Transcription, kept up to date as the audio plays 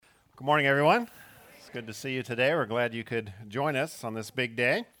Good morning, everyone. It's good to see you today. We're glad you could join us on this big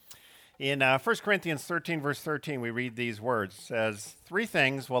day. In 1 Corinthians 13, verse 13, we read these words. It says, 3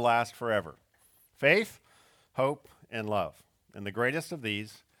 things will last forever: faith, hope, and love. And the greatest of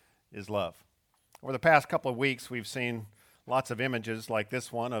these is love. Over the past couple of weeks, we've seen lots of images like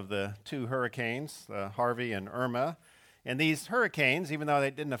this one of the 2 hurricanes, Harvey and Irma. And these hurricanes, even though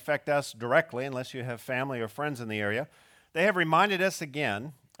they didn't affect us directly, unless you have family or friends in the area, they have reminded us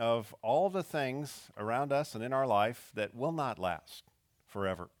again of all the things around us and in our life that will not last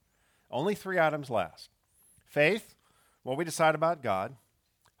forever. Only 3 items last: faith, what we decide about God;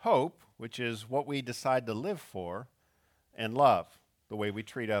 hope, which is what we decide to live for; and love, the way we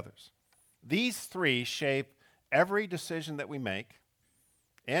treat others. These 3 shape every decision that we make,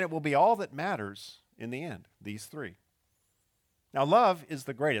 and it will be all that matters in the end, these 3. Now, love is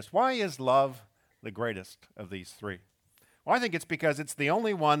the greatest. Why is love the greatest of these 3? Well, I think it's because it's the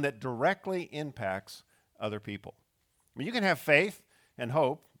only one that directly impacts other people. I mean, you can have faith and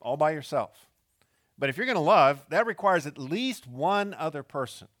hope all by yourself. But if you're going to love, that requires at least one other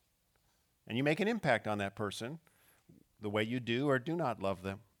person. And you make an impact on that person the way you do or do not love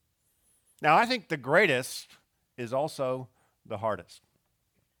them. Now, I think the greatest is also the hardest.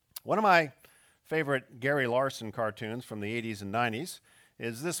 One of my favorite Gary Larson cartoons from the 80s and 90s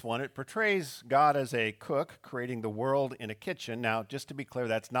is this one. It portrays God as a cook creating the world in a kitchen. Now, just to be clear,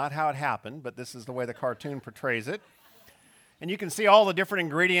 that's not how it happened, but this is the way the cartoon portrays it. And you can see all the different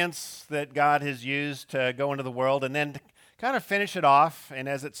ingredients that God has used to go into the world, and then to kind of finish it off, and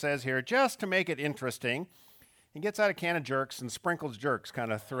as it says here, just to make it interesting, he gets out a can of jerks and sprinkles jerks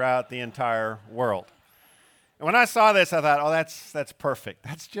kind of throughout the entire world. And when I saw this, I thought, oh, that's perfect.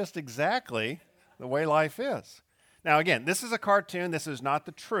 That's just exactly the way life is. Now, again, this is a cartoon. This is not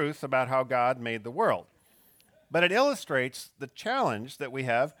the truth about how God made the world. But it illustrates the challenge that we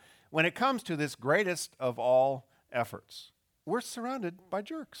have when it comes to this greatest of all efforts. We're surrounded by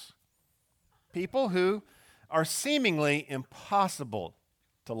jerks. People who are seemingly impossible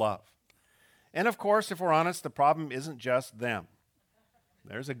to love. And of course, if we're honest, the problem isn't just them.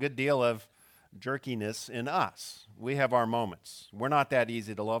 There's a good deal of jerkiness in us. We have our moments. We're not that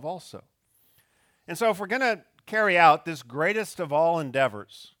easy to love also. And so if we're going to carry out this greatest of all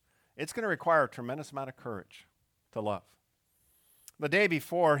endeavors, it's going to require a tremendous amount of courage to love. The day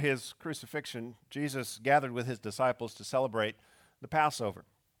before his crucifixion, Jesus gathered with his disciples to celebrate the Passover.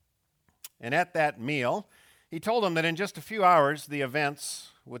 And at that meal, he told them that in just a few hours, the events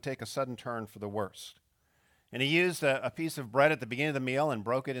would take a sudden turn for the worst. And he used a piece of bread at the beginning of the meal and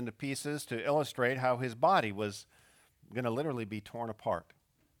broke it into pieces to illustrate how his body was going to literally be torn apart.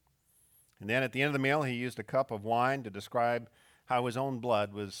 And then at the end of the meal, he used a cup of wine to describe how his own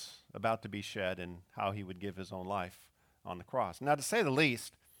blood was about to be shed and how he would give his own life on the cross. Now, to say the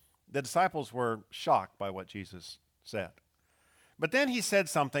least, the disciples were shocked by what Jesus said. But then he said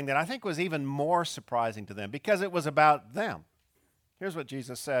something that I think was even more surprising to them because it was about them. Here's what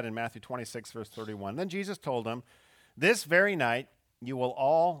Jesus said in Matthew 26, verse 31. Then Jesus told them, "This very night you will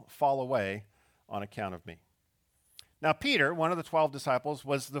all fall away on account of me." Now, Peter, one of the 12 disciples,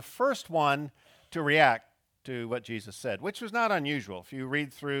 was the first one to react to what Jesus said, which was not unusual. If you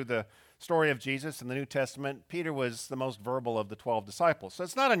read through the story of Jesus in the New Testament, Peter was the most verbal of the 12 disciples. So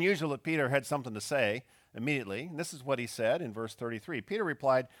it's not unusual that Peter had something to say immediately. And this is what he said in verse 33. Peter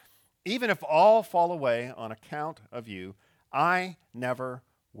replied, "Even if all fall away on account of you, I never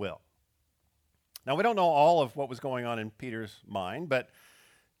will." Now, we don't know all of what was going on in Peter's mind, but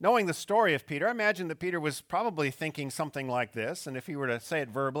knowing the story of Peter, I imagine that Peter was probably thinking something like this, and if he were to say it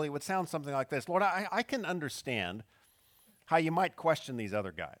verbally, it would sound something like this: Lord, I can understand how you might question these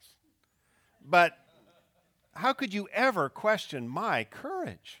other guys, but how could you ever question my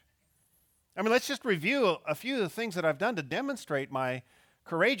courage? I mean, let's just review a few of the things that I've done to demonstrate my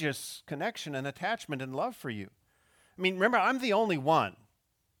courageous connection and attachment and love for you. I mean, remember, I'm the only one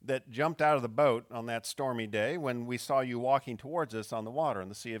that jumped out of the boat on that stormy day when we saw you walking towards us on the water in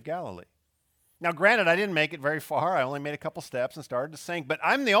the Sea of Galilee. Now, granted, I didn't make it very far. I only made a couple steps and started to sink, but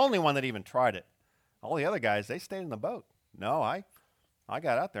I'm the only one that even tried it. All the other guys, they stayed in the boat. No, I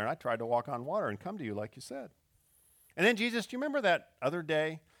got out there and I tried to walk on water and come to you like you said. And then, Jesus, do you remember that other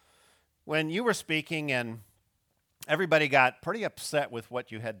day when you were speaking and everybody got pretty upset with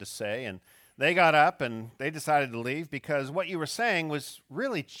what you had to say, and they got up and they decided to leave because what you were saying was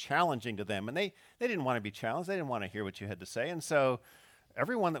really challenging to them. And they didn't want to be challenged. They didn't want to hear what you had to say. And so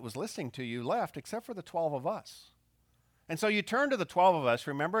everyone that was listening to you left except for the 12 of us. And so you turned to the 12 of us,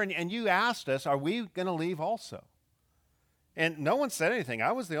 remember, and you asked us, are we going to leave also? And no one said anything.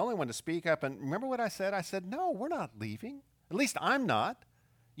 I was the only one to speak up. And remember what I said? I said, no, we're not leaving. At least I'm not.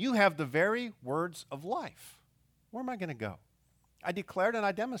 You have the very words of life. Where am I going to go? I declared and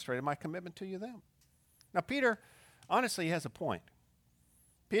I demonstrated my commitment to you then. Now, Peter, honestly, has a point.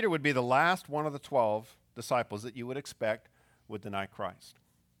 Peter would be the last one of the 12 disciples that you would expect would deny Christ.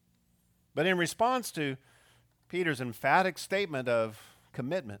 But in response to Peter's emphatic statement of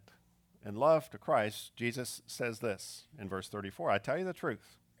commitment and love to Christ, Jesus says this in verse 34, I tell you the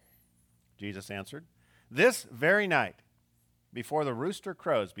truth. Jesus answered, this very night, before the rooster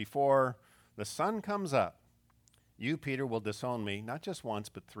crows, before the sun comes up, you, Peter, will disown me not just once,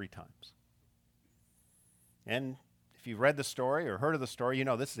 but 3 times. And if you've read the story or heard of the story, you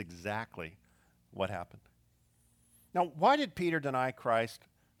know this is exactly what happened. Now, why did Peter deny Christ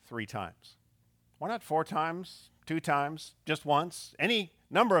 3 times? Why not 4 times, 2 times, just once? Any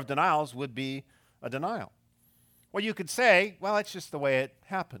number of denials would be a denial. Well, you could say, well, that's just the way it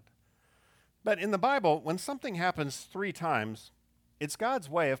happened. But in the Bible, when something happens 3 times, it's God's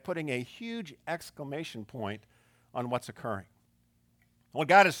way of putting a huge exclamation point on what's occurring. What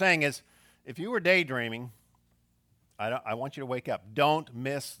God is saying is, if you were daydreaming, I want you to wake up. Don't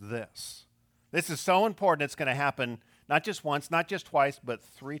miss this. This is so important, it's going to happen not just once, not just twice, but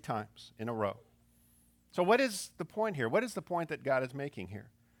 3 times in a row. So what is the point here? What is the point that God is making here?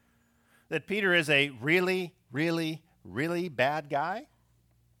 That Peter is a really, really, really bad guy?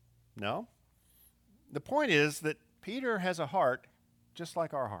 No. The point is that Peter has a heart just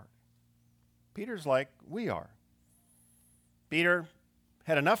like our heart. Peter's like we are. Peter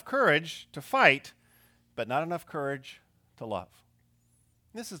had enough courage to fight, but not enough courage to love.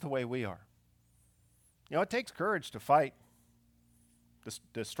 This is the way we are. You know, it takes courage to fight,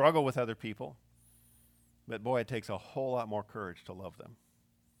 to struggle with other people, but boy, it takes a whole lot more courage to love them.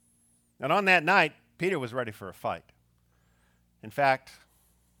 And on that night, Peter was ready for a fight. In fact,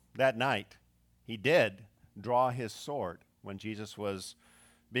 that night, he did draw his sword when Jesus was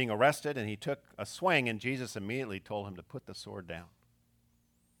being arrested, and he took a swing, and Jesus immediately told him to put the sword down.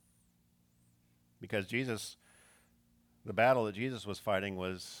 Because the battle that Jesus was fighting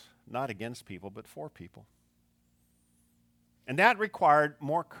was not against people, but for people. And that required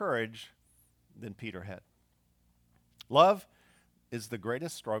more courage than Peter had. Love is the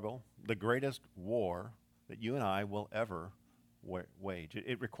greatest struggle, the greatest war that you and I will ever wage.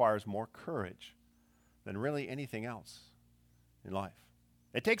 It requires more courage than really anything else in life.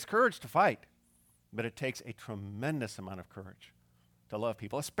 It takes courage to fight, but it takes a tremendous amount of courage to love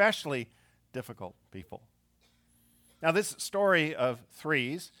people, especially difficult people. Now, this story of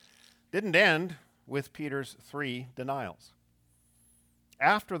 3s didn't end with Peter's 3 denials.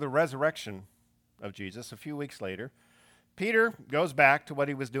 After the resurrection of Jesus, a few weeks later, Peter goes back to what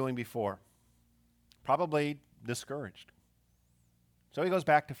he was doing before, probably discouraged. So he goes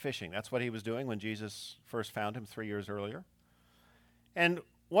back to fishing. That's what he was doing when Jesus first found him 3 years earlier. And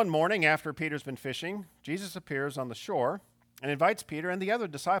one morning after Peter's been fishing, Jesus appears on the shore and invites Peter and the other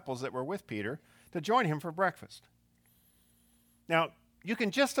disciples that were with Peter to join him for breakfast. Now, you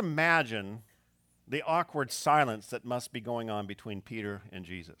can just imagine the awkward silence that must be going on between Peter and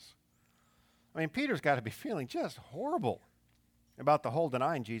Jesus. I mean, Peter's got to be feeling just horrible about the whole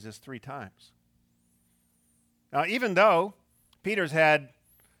denying Jesus 3 times. Now, even though Peter's had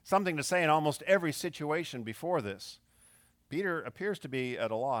something to say in almost every situation before this, Peter appears to be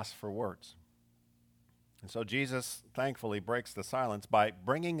at a loss for words. And so Jesus thankfully breaks the silence by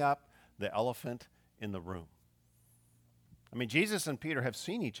bringing up the elephant in the room. I mean, Jesus and Peter have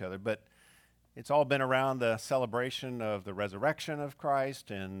seen each other, but it's all been around the celebration of the resurrection of Christ,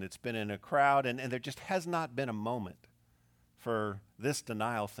 and it's been in a crowd, and there just has not been a moment for this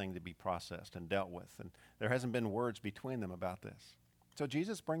denial thing to be processed and dealt with. And there hasn't been words between them about this. So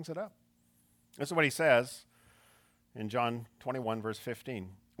Jesus brings it up. This is what he says in John 21, verse 15.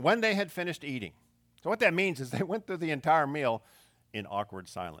 When they had finished eating. So what that means is they went through the entire meal in awkward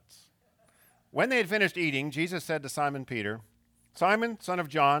silence. When they had finished eating, Jesus said to Simon Peter, Simon, son of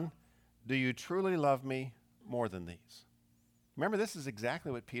John, do you truly love me more than these? Remember, this is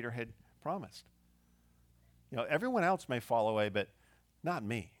exactly what Peter had promised. You know, everyone else may fall away, but not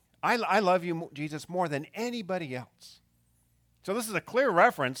me. I love you, Jesus, more than anybody else. So this is a clear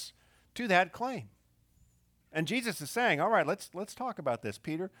reference to that claim. And Jesus is saying, all right, let's talk about this,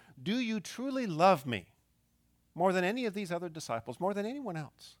 Peter. Do you truly love me more than any of these other disciples, more than anyone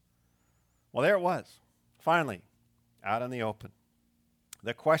else? Well, there it was, finally, out in the open.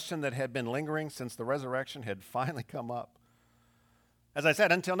 The question that had been lingering since the resurrection had finally come up. As I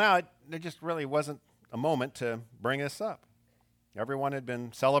said, until now, there just really wasn't a moment to bring this up. Everyone had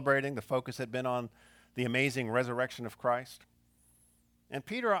been celebrating. The focus had been on the amazing resurrection of Christ. And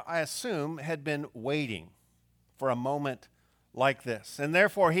Peter, I assume, had been waiting for a moment like this. And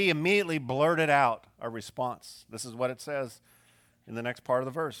therefore, he immediately blurted out a response. This is what it says in the next part of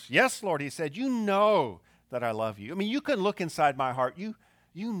the verse. Yes, Lord, he said, you know that I love you. I mean, you can look inside my heart. You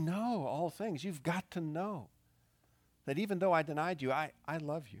know all things. You've got to know that even though I denied you, I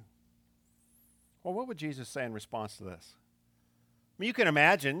love you. Well, what would Jesus say in response to this? I mean, you can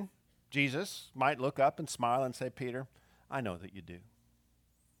imagine Jesus might look up and smile and say, Peter, I know that you do.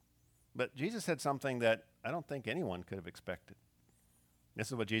 But Jesus said something that I don't think anyone could have expected. This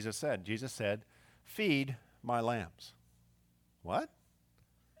is what Jesus said. Jesus said, feed my lambs. What?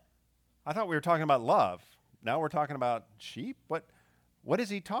 I thought we were talking about love. Now we're talking about sheep? What is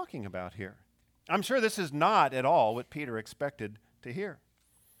he talking about here? I'm sure this is not at all what Peter expected to hear.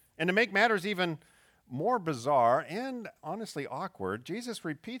 And to make matters even more bizarre and honestly awkward, Jesus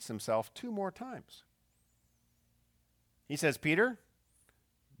repeats himself 2 more times. He says, Peter,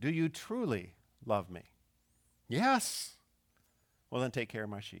 do you truly love me? Yes. Well, then take care of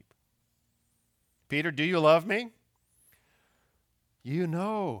my sheep. Peter, do you love me? You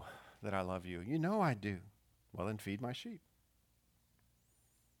know that I love you. You know I do. Well, then feed my sheep.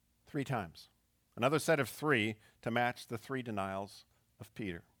 3 times. Another set of 3 to match the 3 denials of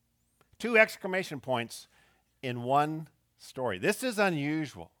Peter. 2 exclamation points in one story. This is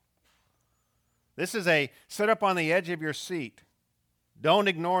unusual. This is a sit up on the edge of your seat. Don't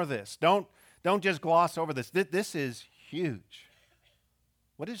ignore this. Don't just gloss over this. This is huge.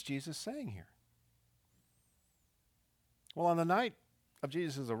 What is Jesus saying here? Well, on the night of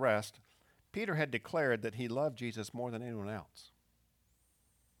Jesus' arrest, Peter had declared that he loved Jesus more than anyone else.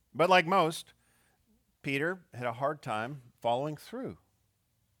 But like most, Peter had a hard time following through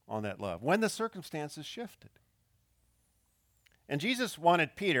on that love when the circumstances shifted. And Jesus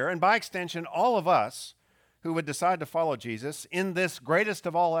wanted Peter, and by extension all of us who would decide to follow Jesus, in this greatest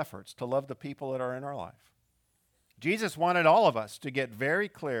of all efforts to love the people that are in our life. Jesus wanted all of us to get very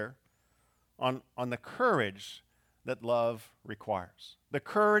clear on the courage that love requires, the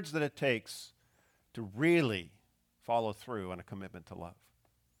courage that it takes to really follow through on a commitment to love.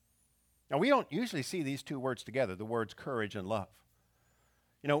 Now, we don't usually see these 2 words together, the words courage and love.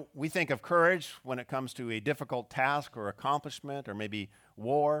 You know, we think of courage when it comes to a difficult task or accomplishment or maybe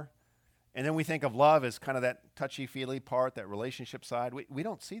war. And then we think of love as kind of that touchy-feely part, that relationship side. We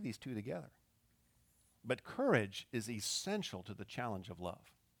don't see these 2 together. But courage is essential to the challenge of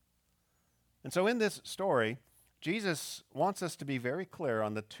love. And so in this story, Jesus wants us to be very clear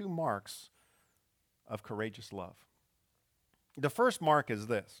on the 2 marks of courageous love. The first mark is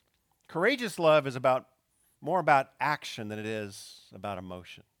this. Courageous love is more about action than it is about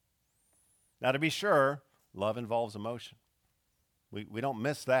emotion. Now, to be sure, love involves emotion. We don't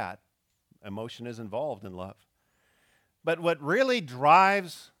miss that. Emotion is involved in love. But what really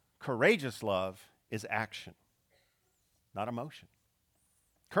drives courageous love is action, not emotion.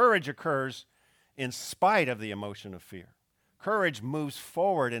 Courage occurs in spite of the emotion of fear. Courage moves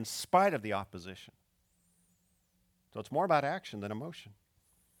forward in spite of the opposition. So it's more about action than emotion.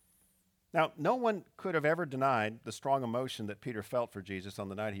 Now, no one could have ever denied the strong emotion that Peter felt for Jesus on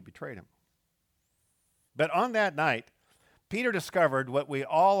the night he betrayed him. But on that night, Peter discovered what we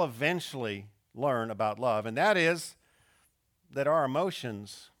all eventually learn about love, and that is that our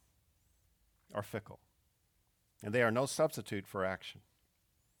emotions are fickle, and they are no substitute for action.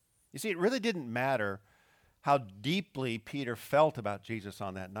 You see, it really didn't matter how deeply Peter felt about Jesus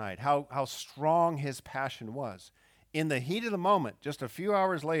on that night, how strong his passion was. In the heat of the moment, just a few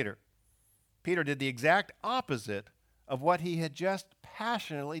hours later, Peter did the exact opposite of what he had just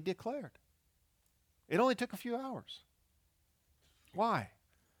passionately declared. It only took a few hours. Why?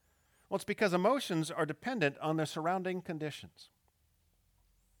 Well, it's because emotions are dependent on their surrounding conditions.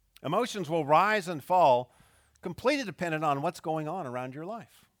 Emotions will rise and fall completely dependent on what's going on around your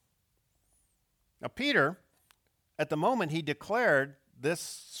life. Now, Peter, at the moment he declared this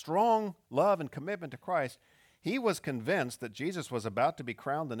strong love and commitment to Christ, he was convinced that Jesus was about to be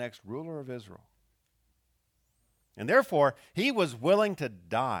crowned the next ruler of Israel. And therefore, he was willing to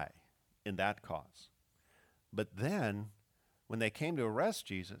die in that cause. But then, when they came to arrest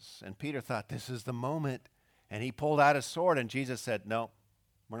Jesus, and Peter thought, this is the moment, and he pulled out his sword, and Jesus said, no,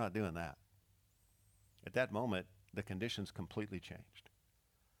 we're not doing that. At that moment, the conditions completely changed.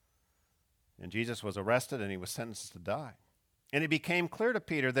 And Jesus was arrested, and he was sentenced to die. And it became clear to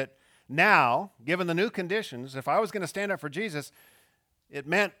Peter that now, given the new conditions, if I was going to stand up for Jesus, it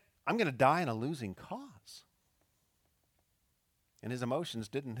meant I'm going to die in a losing cause. And his emotions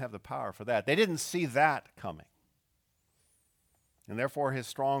didn't have the power for that. They didn't see that coming. And therefore, his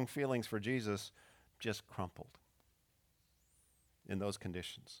strong feelings for Jesus just crumpled in those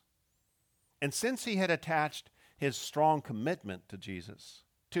conditions. And since he had attached his strong commitment to Jesus,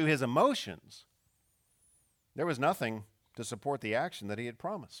 to his emotions, there was nothing to support the action that he had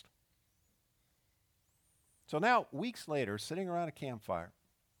promised. So now, weeks later, sitting around a campfire,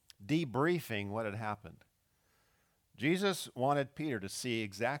 debriefing what had happened, Jesus wanted Peter to see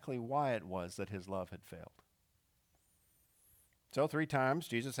exactly why it was that his love had failed. So 3 times,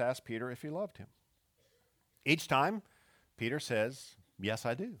 Jesus asked Peter if he loved him. Each time, Peter says, "Yes,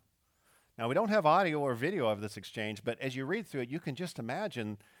 I do." Now, we don't have audio or video of this exchange, but as you read through it, you can just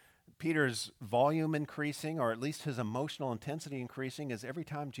imagine Peter's volume increasing, or at least his emotional intensity increasing, as every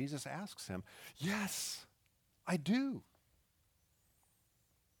time Jesus asks him, "Yes, I do."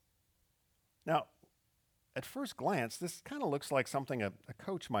 Now, at first glance, this kind of looks like something a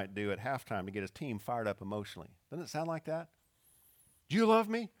coach might do at halftime to get his team fired up emotionally. Doesn't it sound like that? Do you love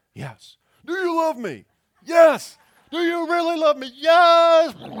me? Yes. Do you love me? Yes. Do you really love me?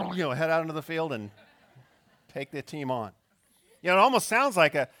 Yes. Head out into the field and take the team on. It almost sounds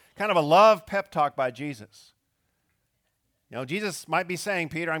like a kind of a love pep talk by Jesus. Jesus might be saying,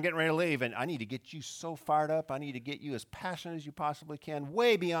 "Peter, I'm getting ready to leave, and I need to get you so fired up. I need to get you as passionate as you possibly can,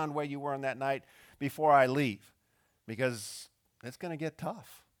 way beyond where you were on that night before I leave, because it's going to get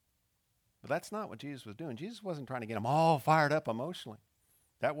tough." But that's not what Jesus was doing. Jesus wasn't trying to get them all fired up emotionally.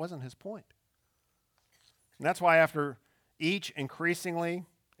 That wasn't his point. And that's why after each increasingly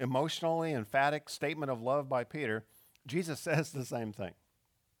emotionally emphatic statement of love by Peter, Jesus says the same thing.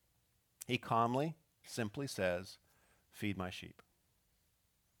 He calmly, simply says, "Feed my sheep."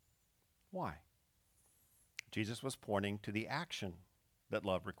 Why? Jesus was pointing to the action that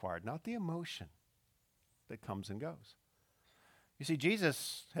love required, not the emotion that comes and goes. You see,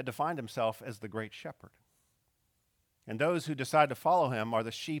 Jesus had defined himself as the great shepherd. And those who decide to follow him are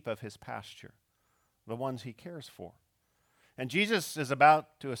the sheep of his pasture, the ones he cares for. And Jesus is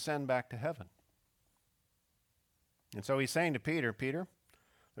about to ascend back to heaven. And so he's saying to Peter, "Peter,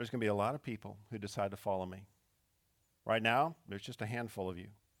 there's going to be a lot of people who decide to follow me. Right now, there's just a handful of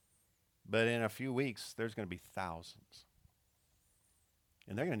you. But in a few weeks, there's going to be thousands.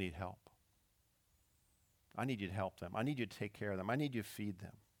 And they're going to need help. I need you to help them. I need you to take care of them. I need you to feed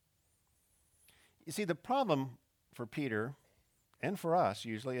them." You see, the problem for Peter, and for us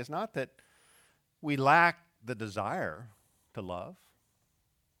usually, is not that we lack the desire to love.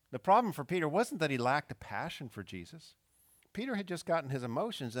 The problem for Peter wasn't that he lacked a passion for Jesus. Peter had just gotten his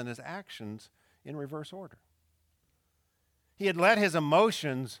emotions and his actions in reverse order. He had let his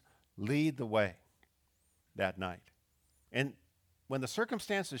emotions lead the way that night. And when the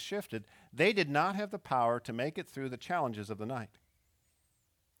circumstances shifted, they did not have the power to make it through the challenges of the night.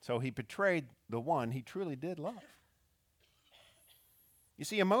 So he betrayed the one he truly did love. You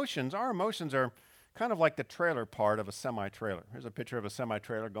see, our emotions are kind of like the trailer part of a semi-trailer. Here's a picture of a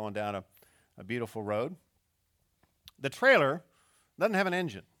semi-trailer going down a beautiful road. The trailer doesn't have an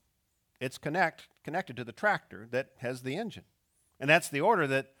engine. It's connected to the tractor that has the engine. And that's the order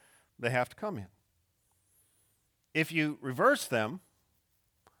that they have to come in. If you reverse them,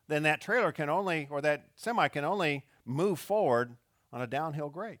 then that trailer can only, or that semi can only move forward on a downhill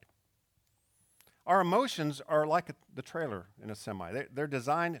grade. Our emotions are like the trailer in a semi. They're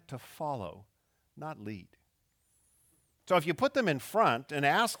designed to follow, not lead. So if you put them in front and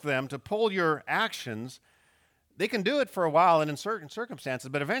ask them to pull your actions, they can do it for a while and in certain circumstances,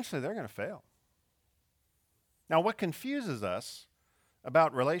 but eventually they're going to fail. Now, what confuses us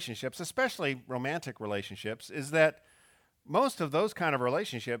about relationships, especially romantic relationships, is that most of those kind of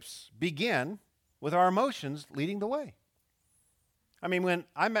relationships begin with our emotions leading the way. I mean, when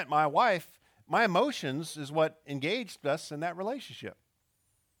I met my wife, my emotions is what engaged us in that relationship.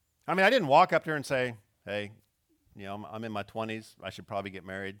 I mean, I didn't walk up to her and say, "Hey, I'm in my 20s. I should probably get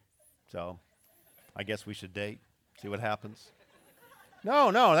married. So I guess we should date, see what happens."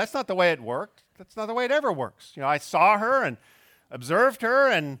 No, that's not the way it worked. That's not the way it ever works. I saw her and observed her,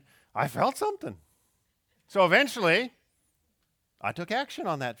 and I felt something. So eventually, I took action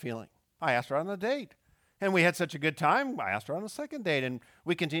on that feeling. I asked her on a date. And we had such a good time, I asked her on a second date, and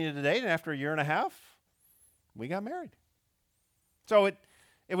we continued to date, and after a year and a half, we got married. So it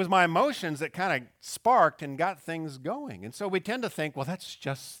was my emotions that kind of sparked and got things going. And so we tend to think, well, that's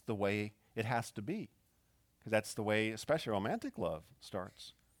just the way it has to be, because that's the way, especially romantic love,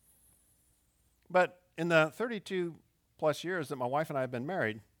 starts. But in the 32 plus years that my wife and I have been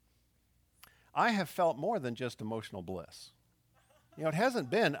married, I have felt more than just emotional bliss. It hasn't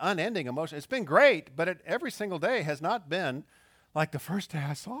been unending emotion. It's been great, but every single day has not been like the first day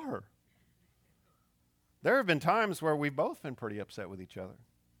I saw her. There have been times where we've both been pretty upset with each other.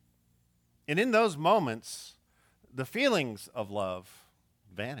 And in those moments, the feelings of love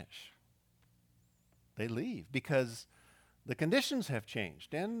vanish. They leave because the conditions have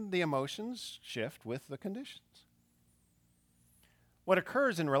changed and the emotions shift with the conditions. What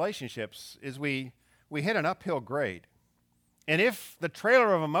occurs in relationships is we hit an uphill grade. And if the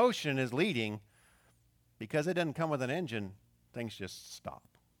trailer of emotion is leading, because it doesn't come with an engine, things just stop.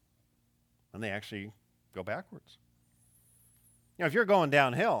 And they actually go backwards. If you're going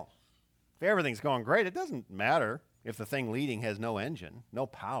downhill, if everything's going great, it doesn't matter if the thing leading has no engine, no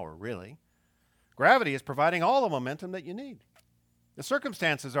power, really. Gravity is providing all the momentum that you need. The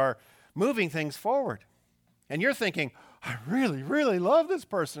circumstances are moving things forward. And you're thinking, I really, really love this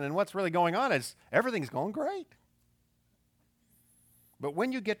person, and what's really going on is everything's going great. But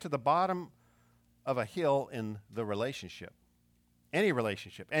when you get to the bottom of a hill in the relationship, any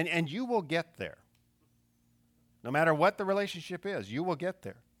relationship, and you will get there. No matter what the relationship is, you will get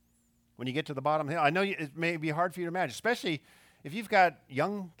there. When you get to the bottom of the hill, I know it may be hard for you to imagine, especially if you've got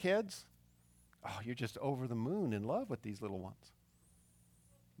young kids. Oh, you're just over the moon in love with these little ones.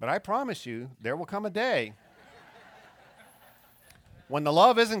 But I promise you, there will come a day when the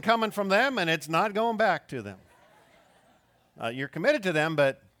love isn't coming from them and it's not going back to them. You're committed to them,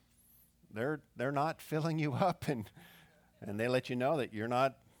 but they're not filling you up, and they let you know that you're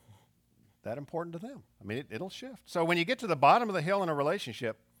not that important to them. I mean, it'll shift. So when you get to the bottom of the hill in a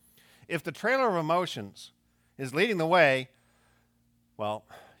relationship, if the trailer of emotions is leading the way, well,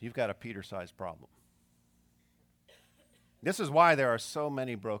 you've got a Peter-sized problem. This is why there are so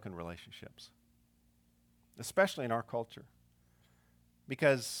many broken relationships, especially in our culture,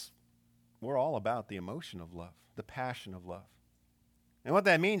 because we're all about the emotion of love, the passion of love. And what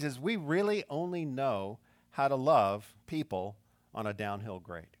that means is we really only know how to love people on a downhill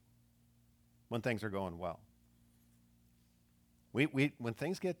grade when things are going well. When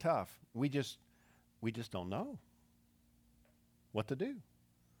things get tough, we just don't know what to do.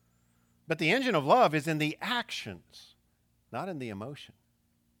 But the engine of love is in the actions, not in the emotion.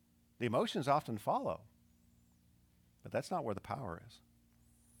 The emotions often follow, but that's not where the power is.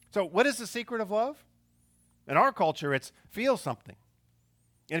 So what is the secret of love? In our culture, it's feel something.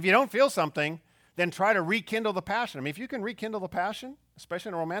 And if you don't feel something, then try to rekindle the passion. I mean, if you can rekindle the passion, especially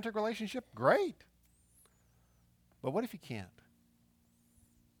in a romantic relationship, great. But what if you can't?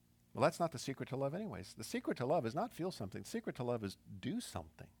 Well, that's not the secret to love anyways. The secret to love is not feel something. The secret to love is do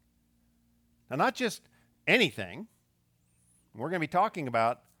something. Now, not just anything. We're going to be talking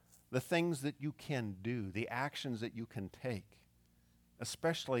about the things that you can do, the actions that you can take,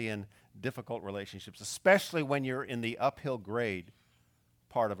 especially in difficult relationships, especially when you're in the uphill grade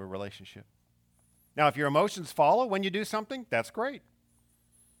part of a relationship. Now, if your emotions follow when you do something, that's great.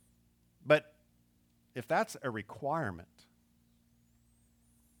 But if that's a requirement,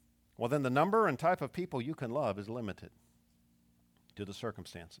 well, then the number and type of people you can love is limited to the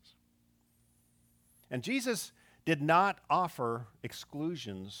circumstances. And Jesus did not offer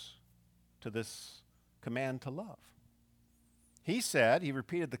exclusions to this command to love. He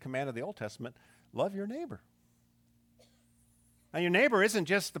repeated the command of the Old Testament, love your neighbor. Now, your neighbor isn't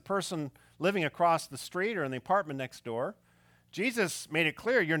just the person living across the street or in the apartment next door. Jesus made it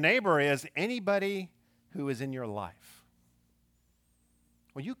clear your neighbor is anybody who is in your life.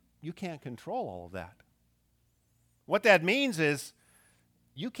 Well, you can't control all of that. What that means is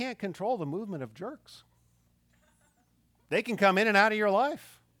you can't control the movement of jerks. They can come in and out of your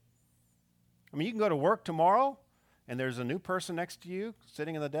life. I mean, you can go to work tomorrow, and there's a new person next to you,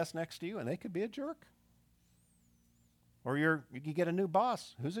 sitting in the desk next to you, and they could be a jerk. Or you could get a new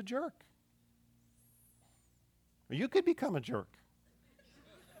boss who's a jerk. Or you could become a jerk.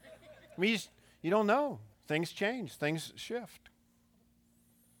 I mean, you don't know. Things change. Things shift.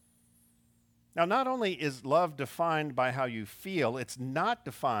 Now, not only is love defined by how you feel, it's not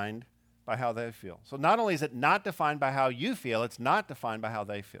defined by how they feel. So not only is it not defined by how you feel, it's not defined by how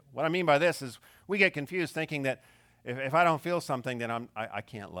they feel. What I mean by this is we get confused thinking that if I don't feel something, then I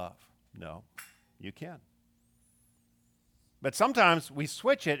can't love. No, you can. But sometimes we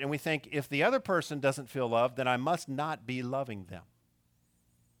switch it and we think if the other person doesn't feel love, then I must not be loving them.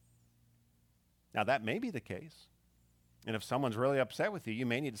 Now, that may be the case. And if someone's really upset with you, you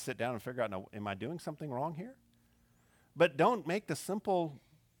may need to sit down and figure out, now, am I doing something wrong here? But don't make the simple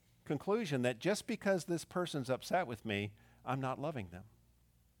conclusion that just because this person's upset with me, I'm not loving them.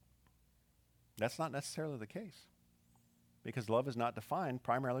 That's not necessarily the case. Because love is not defined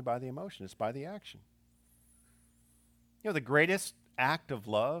primarily by the emotion, it's by the action. You know, the greatest act of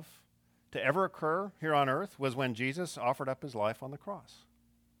love to ever occur here on earth was when Jesus offered up his life on the cross.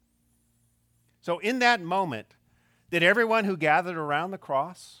 So in that moment, did everyone who gathered around the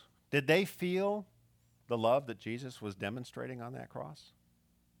cross, did they feel the love that Jesus was demonstrating on that cross?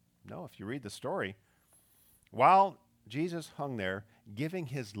 No, if you read the story, While Jesus hung there, giving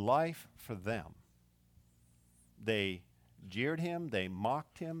his life for them, they jeered him, they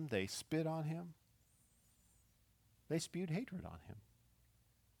mocked him, they spit on him, they spewed hatred on him.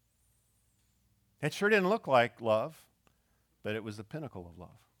 It sure didn't look like love, but it was the pinnacle of love.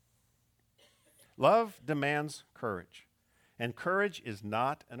 Love demands courage, and courage is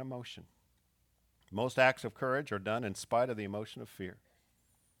not an emotion. Most acts of courage are done in spite of the emotion of fear.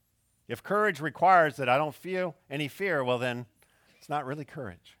 If courage requires that I don't feel any fear, well then, it's not really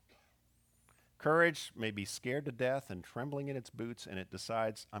courage. Courage may be scared to death and trembling in its boots, and it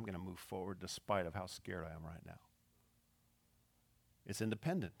decides, I'm going to move forward despite of how scared I am right now. It's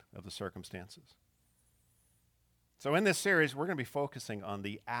independent of the circumstances. So in this series, we're going to be focusing on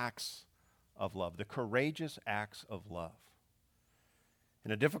the acts of love, the courageous acts of love.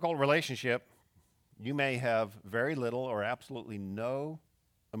 In a difficult relationship, you may have very little or absolutely no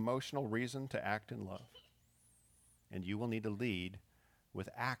emotional reason to act in love. And you will need to lead with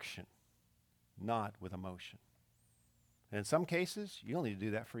action, not with emotion. And in some cases, you'll need to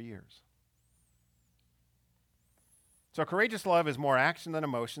do that for years. So courageous love is more action than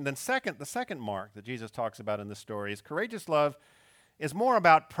emotion. Then the second mark that Jesus talks about in this story is courageous love is more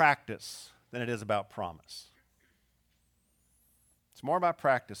about practice than it is about promise. It's more about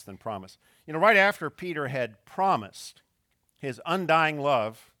practice than promise. You know, right after Peter had promised his undying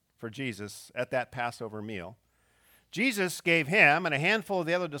love for Jesus at that Passover meal, Jesus gave him and a handful of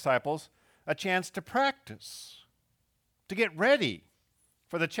the other disciples a chance to practice, to get ready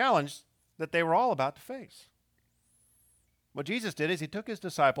for the challenge that they were all about to face. What Jesus did is he took his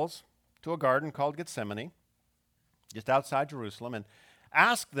disciples to a garden called Gethsemane, just outside Jerusalem, and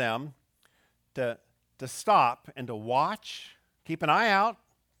asked them to stop and to watch, keep an eye out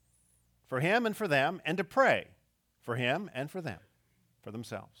for him and for them, and to pray for him and for them, for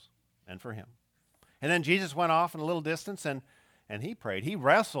themselves and for him. And then Jesus went off in a little distance and he prayed. He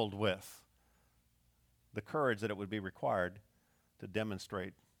wrestled with the courage that it would be required to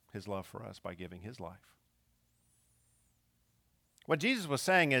demonstrate his love for us by giving his life. What Jesus was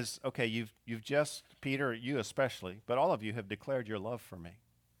saying is, okay, you've just, Peter, you especially, but all of you have declared your love for me.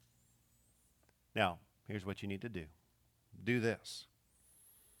 Now, here's what you need to do. Do this.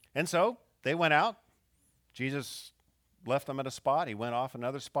 And so they went out. Jesus left them at a spot. He went off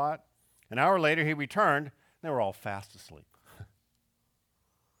another spot. An hour later, he returned. They were all fast asleep.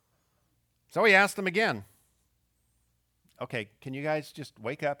 So he asked them again, okay, can you guys just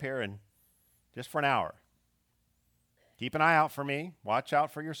wake up here and just for an hour? Keep an eye out for me. Watch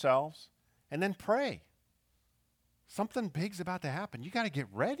out for yourselves. And then pray. Something big's about to happen. You got to get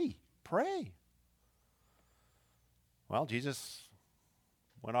ready. Pray. Well, Jesus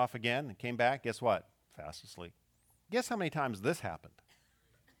went off again and came back. Guess what? Fast asleep. Guess how many times this happened?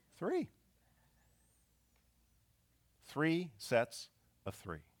 3. 3 sets of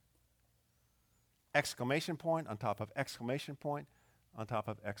 3. Exclamation point on top of exclamation point on top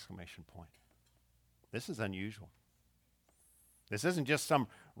of exclamation point. This is unusual. This isn't just some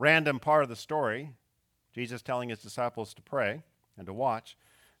random part of the story, Jesus telling his disciples to pray and to watch.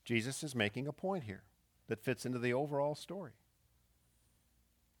 Jesus is making a point here that fits into the overall story.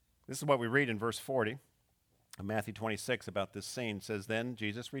 This is what we read in verse 40 of Matthew 26 about this scene. It says, then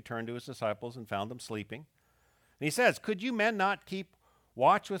Jesus returned to his disciples and found them sleeping. And he says, could you men not keep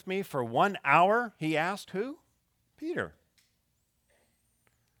watch with me for 1 hour? He asked who? Peter.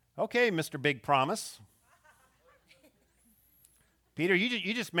 Okay, Mr. Big Promise. Peter,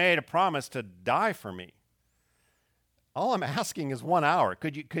 you just made a promise to die for me. All I'm asking is 1 hour.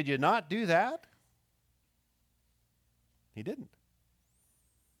 Could you not do that? He didn't.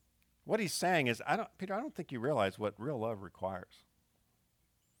 What he's saying is, Peter, I don't think you realize what real love requires.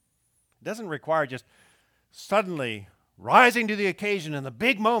 It doesn't require just suddenly rising to the occasion in the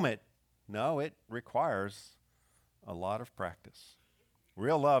big moment. No, it requires a lot of practice.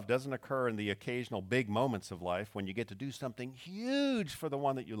 Real love doesn't occur in the occasional big moments of life when you get to do something huge for the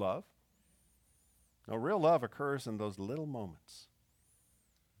one that you love. No, real love occurs in those little moments.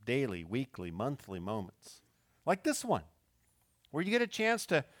 Daily, weekly, monthly moments. Like this one, where you get a chance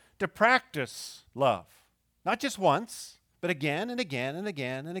to practice love. Not just once, but again and again and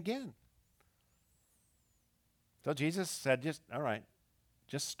again and again. So Jesus said,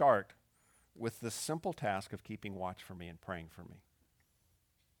 just start with the simple task of keeping watch for me and praying for me.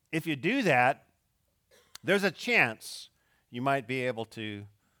 If you do that, there's a chance you might be able to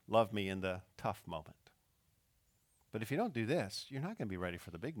love me in the tough moment. But if you don't do this, you're not going to be ready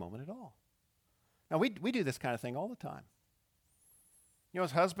for the big moment at all. Now, we do this kind of thing all the time. You know,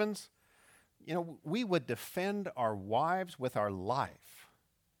 as husbands, we would defend our wives with our life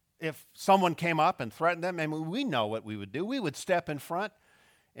if someone came up and threatened them, and we know what we would do. We would step in front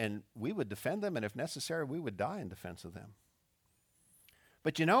and we would defend them, and if necessary, we would die in defense of them.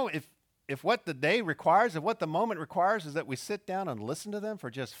 But you know, if what the day requires, if what the moment requires is that we sit down and listen to them for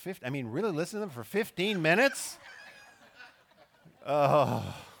just really listen to them for 15 minutes?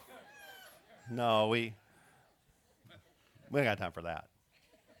 Oh, no, we ain't got time for that.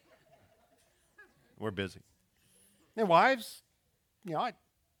 We're busy. And wives, you know,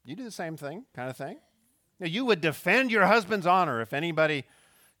 you do the same thing, kind of thing. You would defend your husband's honor if anybody,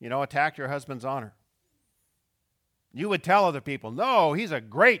 attacked your husband's honor. You would tell other people, no, he's a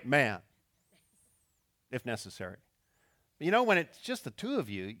great man, if necessary. But when it's just the two of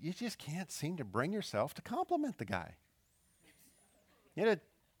you, you just can't seem to bring yourself to compliment the guy.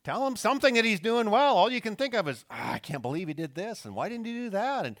 Tell him something that he's doing well. All you can think of is, I can't believe he did this, and why didn't he do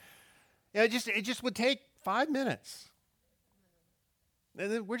that? And it just would take 5 minutes.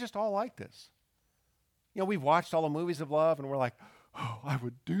 And we're just all like this. We've watched all the movies of love, and we're like, oh, I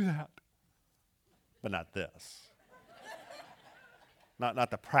would do that. But not this.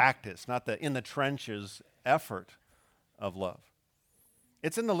 Not the practice, not the in the trenches effort of love.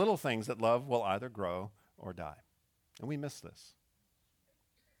 It's in the little things that love will either grow or die. And we miss this.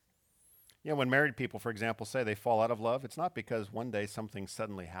 When married people, for example, say they fall out of love, it's not because one day something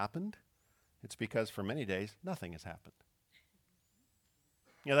suddenly happened. It's because for many days, nothing has happened.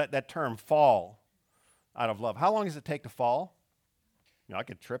 That term, fall out of love. How long does it take to fall? I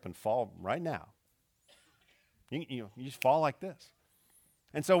could trip and fall right now. You just fall like this.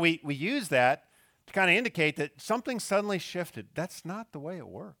 And so we use that to kind of indicate that something suddenly shifted. That's not the way it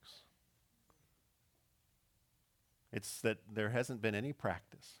works. It's that there hasn't been any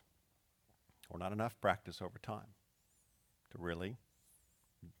practice, or not enough practice over time, to really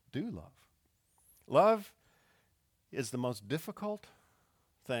do love. Love is the most difficult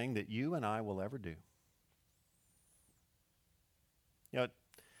thing that you and I will ever do.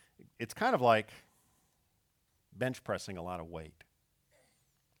 It's kind of like bench pressing a lot of weight.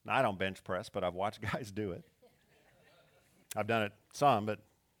 Now, I don't bench press, but I've watched guys do it. I've done it some, but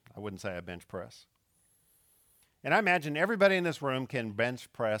I wouldn't say I bench press. And I imagine everybody in this room can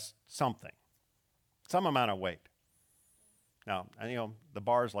bench press something, some amount of weight. Now, the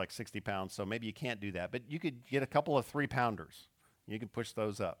bar is like 60 pounds, so maybe you can't do that, but you could get a couple of 3-pounders. You can push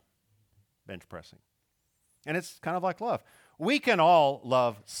those up, bench pressing. And it's kind of like love. We can all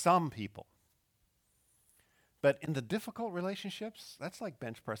love some people. But in the difficult relationships, that's like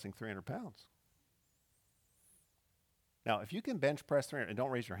bench pressing 300 pounds. Now, if you can bench press 300, and don't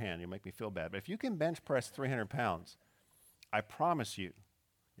raise your hand, you'll make me feel bad, but if you can bench press 300 pounds, I promise you,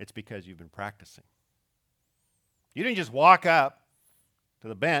 it's because you've been practicing. You didn't just walk up to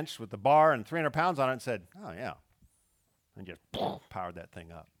the bench with the bar and 300 pounds on it and said, oh, yeah, and just powered that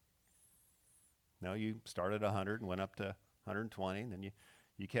thing up. No, you started 100 and went up to 120, and then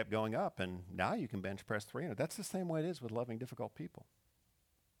you kept going up, and now you can bench press 300. That's the same way it is with loving difficult people.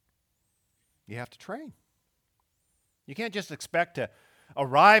 You have to train. You can't just expect to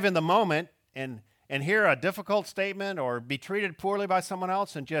arrive in the moment and hear a difficult statement or be treated poorly by someone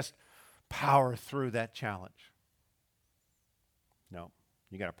else and just power through that challenge. No,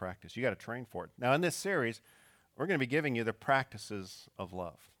 you got to practice. You got to train for it. Now, in this series, we're going to be giving you the practices of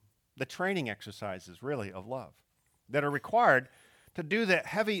love, the training exercises, really, of love that are required to do the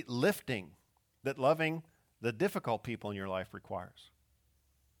heavy lifting that loving the difficult people in your life requires.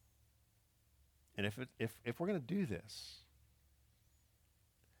 And if we're going to do this,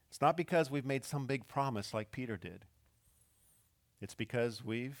 it's not because we've made some big promise like Peter did. It's because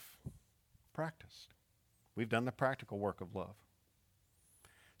we've practiced. We've done the practical work of love.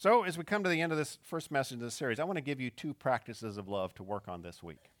 So as we come to the end of this first message of the series, I want to give you 2 practices of love to work on this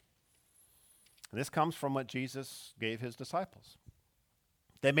week. And this comes from what Jesus gave his disciples.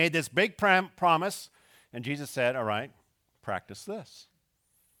 They made this big promise, and Jesus said, all right, practice this.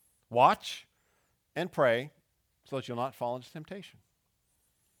 Watch and pray so that you'll not fall into temptation.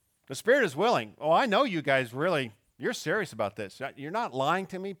 The spirit is willing. Oh, I know you guys really, you're serious about this. You're not lying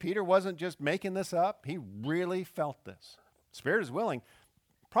to me. Peter wasn't just making this up. He really felt this. Spirit is willing.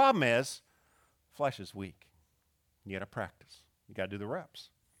 Problem is, flesh is weak. You got to practice. You got to do the reps.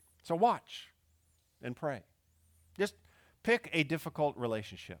 So watch and pray. Just pick a difficult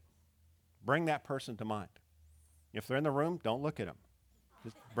relationship. Bring that person to mind. If they're in the room, don't look at them.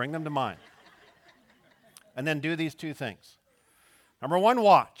 Just bring them to mind. And then do these 2 things. Number 1,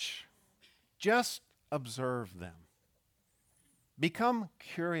 watch. Just observe them. Become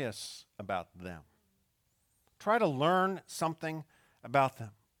curious about them. Try to learn something about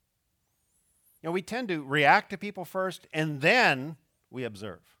them. We tend to react to people first, and then we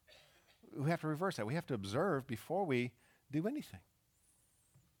observe. we have to reverse that. We have to observe before we do anything.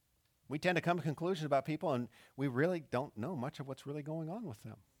 We tend to come to conclusions about people, and we really don't know much of what's really going on with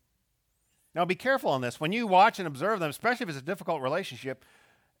them. Now, be careful on this. When you watch and observe them, especially if it's a difficult relationship,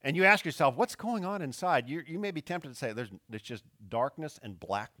 and you ask yourself, what's going on inside? You may be tempted to say, there's just darkness and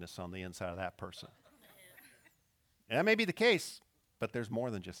blackness on the inside of that person. And that may be the case, but there's more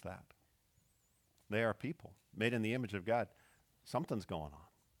than just that. They are people made in the image of God. Something's going on.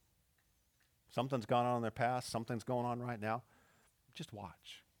 Something's gone on in their past. Something's going on right now. Just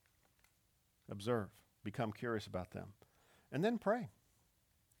watch. Observe. Become curious about them. And then pray.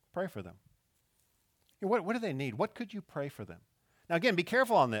 Pray for them. What do they need? What could you pray for them? Now, again, be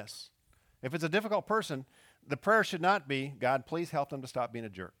careful on this. If it's a difficult person, the prayer should not be, God, please help them to stop being a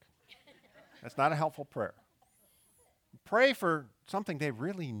jerk. That's not a helpful prayer. Pray for something they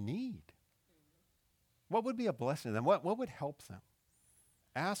really need. What would be a blessing to them? What would help them?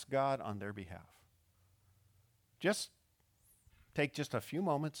 Ask God on their behalf. Just take just a few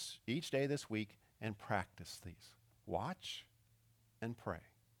moments each day this week and practice these. Watch and pray.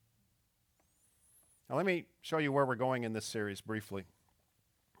 Now let me show you where we're going in this series briefly.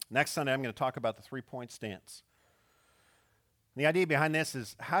 Next Sunday, I'm going to talk about the 3-point stance. The idea behind this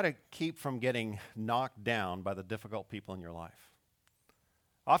is how to keep from getting knocked down by the difficult people in your life.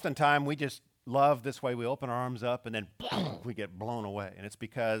 Oftentimes, we just love this way. We open our arms up and then we get blown away. And it's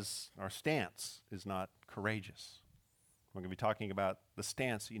because our stance is not courageous. We're going to be talking about the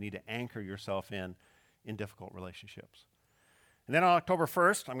stance that you need to anchor yourself in difficult relationships. And then on October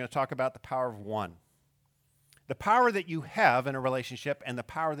 1st, I'm going to talk about the power of one. The power that you have in a relationship and the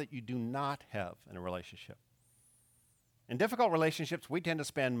power that you do not have in a relationship. In difficult relationships, we tend to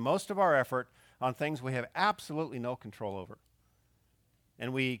spend most of our effort on things we have absolutely no control over.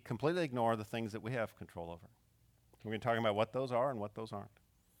 And we completely ignore the things that we have control over. We're going to talk about what those are and what those aren't.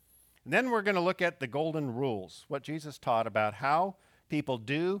 And then we're going to look at the golden rules, what Jesus taught about how people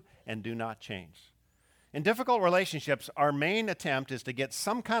do and do not change. In difficult relationships, our main attempt is to get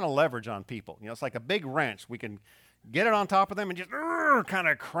some kind of leverage on people. It's like a big wrench. We can get it on top of them and just kind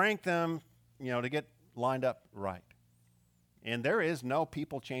of crank them, to get lined up right. And there is no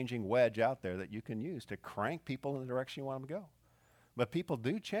people-changing wedge out there that you can use to crank people in the direction you want them to go. But people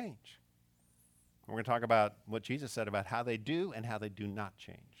do change. We're going to talk about what Jesus said about how they do and how they do not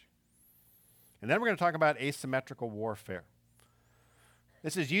change. And then we're going to talk about asymmetrical warfare.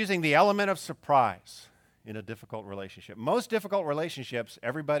 This is using the element of surprise in a difficult relationship. Most difficult relationships,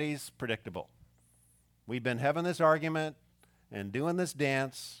 everybody's predictable. We've been having this argument and doing this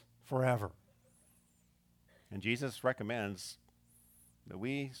dance forever. And Jesus recommends that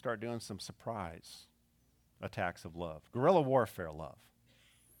we start doing some surprise attacks of love, guerrilla warfare love.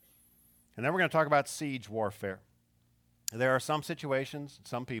 And then we're going to talk about siege warfare. There are some situations,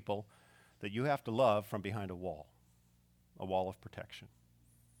 some people, that you have to love from behind a wall of protection.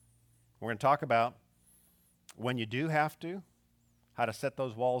 We're going to talk about when you do have to, how to set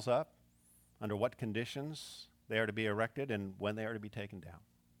those walls up, under what conditions they are to be erected, and when they are to be taken down.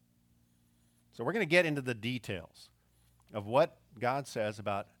 So we're going to get into the details of what God says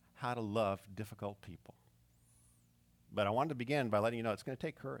about how to love difficult people. But I wanted to begin by letting you know it's going to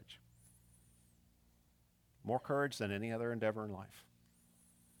take courage. More courage than any other endeavor in life.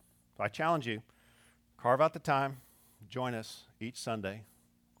 So I challenge you, carve out the time, join us each Sunday,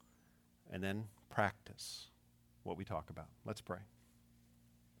 and then practice what we talk about. Let's pray.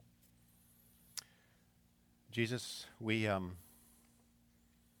 Jesus, we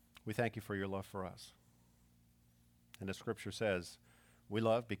thank you for your love for us. And the scripture says, we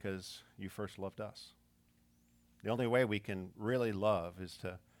love because you first loved us. The only way we can really love is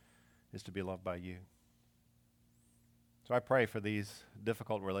to be loved by you. So I pray for these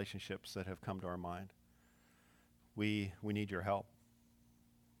difficult relationships that have come to our mind. We need your help.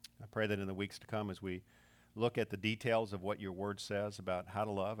 I pray that in the weeks to come, as we look at the details of what your word says about how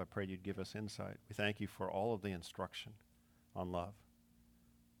to love, I pray you'd give us insight. We thank you for all of the instruction on love.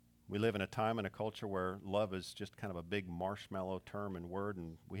 We live in a time and a culture where love is just kind of a big marshmallow term and word,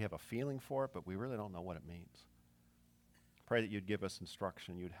 and we have a feeling for it, but we really don't know what it means. Pray that you'd give us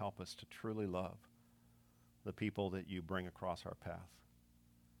instruction. You'd help us to truly love the people that you bring across our path.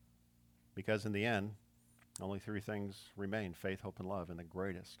 Because in the end, only three things remain: faith, hope, and love, and the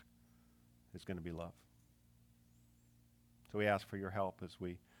greatest is going to be love. So we ask for your help as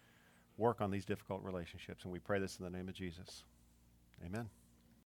we work on these difficult relationships, and we pray this in the name of Jesus. Amen.